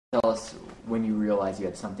tell us when you realized you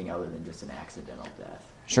had something other than just an accidental death?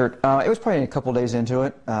 Sure. It was probably a couple days into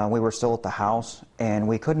it. We were still at the house, and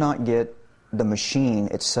we could not get the machine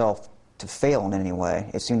itself to fail in any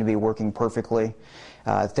way. It seemed to be working perfectly.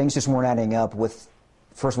 Things just weren't adding up with,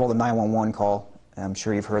 first of all, the 911 call. I'm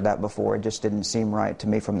sure you've heard that before. It just didn't seem right to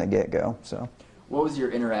me from the get-go. So, what was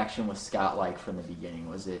your interaction with Scott like from the beginning?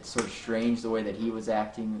 Was it sort of strange the way that he was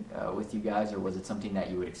acting with you guys, or was it something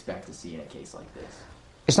that you would expect to see in a case like this?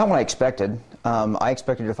 It's not what I expected. I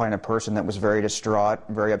expected to find a person that was very distraught,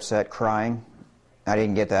 very upset, crying. I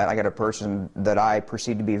didn't get that. I got a person that I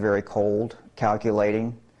perceived to be very cold,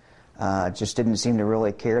 calculating, just didn't seem to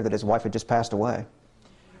really care that his wife had just passed away.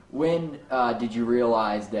 When did you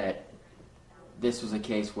realize that this was a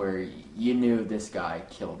case where you knew this guy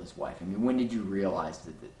killed his wife? I mean, when did you realize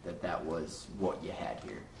that was what you had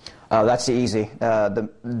here? That's easy.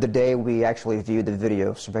 The day we actually viewed the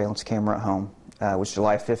video surveillance camera at home was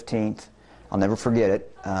July 15th. I'll never forget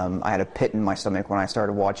it. I had a pit in my stomach when I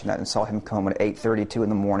started watching that and saw him come at 8:32 in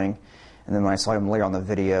the morning. And then when I saw him later on the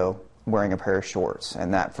video wearing a pair of shorts,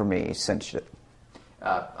 and that for me cinched it.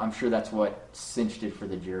 I'm sure that's what cinched it for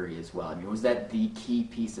the jury as well. I mean, was that the key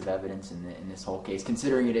piece of evidence in this whole case,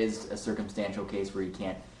 considering it is a circumstantial case where you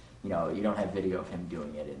can't, you don't have video of him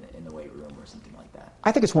doing it in the weight room or something like that?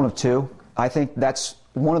 I think it's one of two. I think that's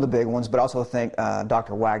one of the big ones, but I also think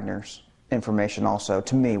Dr. Wagner's information also,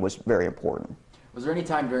 to me, was very important. Was there any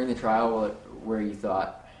time during the trial where you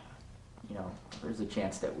thought, there's a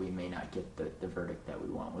chance that we may not get the verdict that we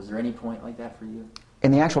want? Was there any point like that for you?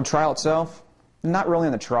 In the actual trial itself? Not really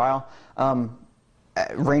in the trial.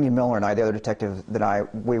 Rainey Miller and I, the other detective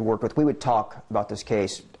that we worked with, we would talk about this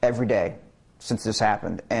case every day since this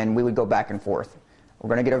happened, and we would go back and forth. We're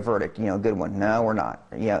going to get a verdict, a good one. No, we're not.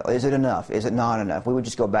 Is it enough? Is it not enough? We would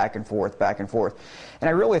just go back and forth, back and forth. And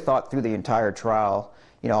I really thought through the entire trial,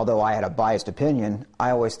 although I had a biased opinion, I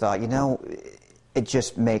always thought, it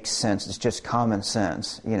just makes sense. It's just common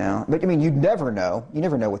sense, But, I mean, you never know. You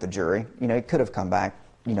never know with the jury. It could have come back,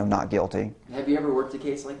 not guilty. Have you ever worked a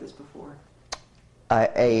case like this before?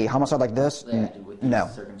 A homicide like this? Yeah, with these no.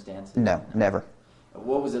 Circumstances? No, never.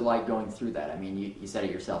 What was it like going through that? I mean, you said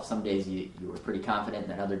it yourself. Some days you were pretty confident,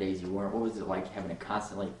 and then other days you weren't. What was it like having to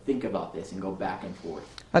constantly think about this and go back and forth?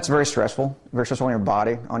 That's very stressful. Very stressful on your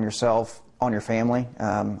body, on yourself, on your family.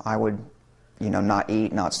 I would, not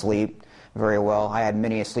eat, not sleep very well. I had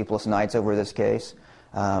many sleepless nights over this case.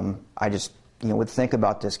 I just, would think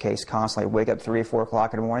about this case constantly. Wake up 3 or 4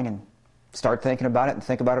 o'clock in the morning and start thinking about it and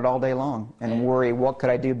think about it all day long and worry, what could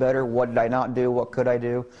I do better? What did I not do? What could I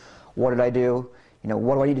do? What did I do?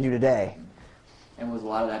 What do I need to do today? And was a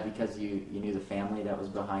lot of that because you knew the family that was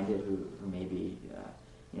behind it, who maybe,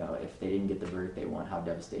 if they didn't get the verdict they want, how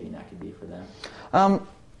devastating that could be for them?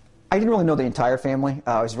 I didn't really know the entire family.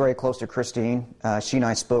 I was very close to Christine. She and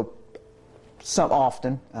I spoke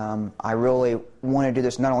often. I really wanted to do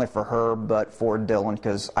this not only for her, but for Dylan,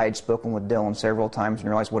 because I had spoken with Dylan several times and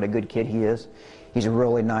realized what a good kid he is. He's a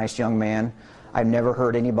really nice young man. I've never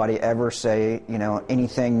heard anybody ever say,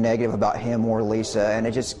 anything negative about him or Lisa, and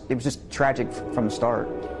it was just tragic from the start.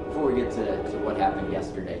 Before we get to what happened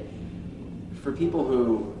yesterday, for people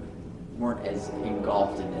who weren't as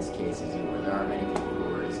engulfed in this case as you were, there aren't many people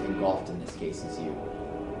who were as engulfed in this case as you.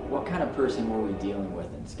 What kind of person were we dealing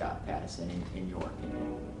with in Scott Pattison, in your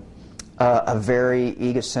opinion? A very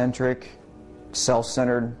egocentric,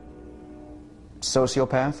 self-centered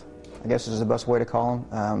sociopath, I guess is the best way to call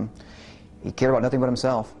him. He cared about nothing but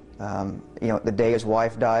himself. The day his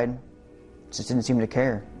wife died, just didn't seem to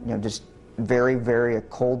care. Just very, very a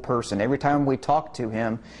cold person. Every time we talked to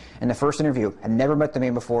him in the first interview, I never met the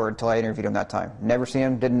man before until I interviewed him that time. Never seen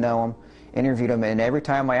him, didn't know him, interviewed him, and every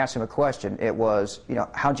time I asked him a question, it was,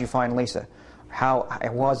 how'd you find Lisa? How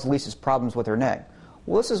was Lisa's problems with her neck?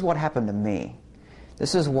 Well, this is what happened to me.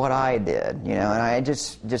 This is what I did, and I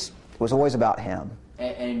just was always about him.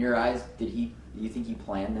 And in your eyes, do you think he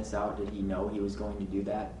planned this out? Did he know he was going to do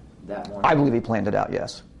that morning? I believe he planned it out,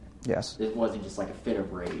 yes. Yes. It wasn't just like a fit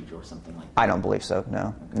of rage or something like that? I don't believe so,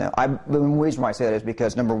 no. No. The reason why I say that is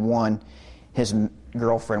because, number one, his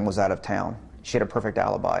girlfriend was out of town. She had a perfect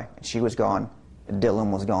alibi. She was gone.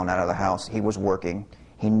 Dylan was gone out of the house. He was working.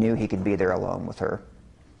 He knew he could be there alone with her.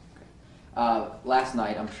 Last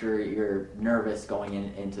night, I'm sure you're nervous going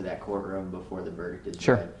into that courtroom before the verdict is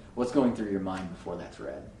read. What's going through your mind before that's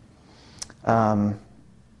read?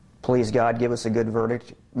 Please, God, give us a good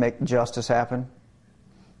verdict. Make justice happen.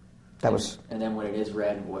 And then when it is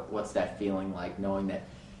read, what's that feeling like, knowing that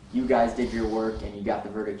you guys did your work and you got the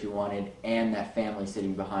verdict you wanted, and that family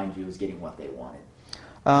sitting behind you is getting what they wanted?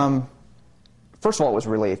 First of all, it was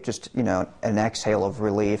relief, just, you know, an exhale of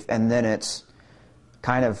relief, and then it's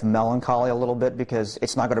kind of melancholy a little bit because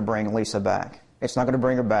it's not going to bring Lisa back. It's not going to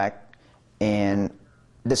bring her back, and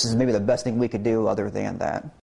this is maybe the best thing we could do other than that.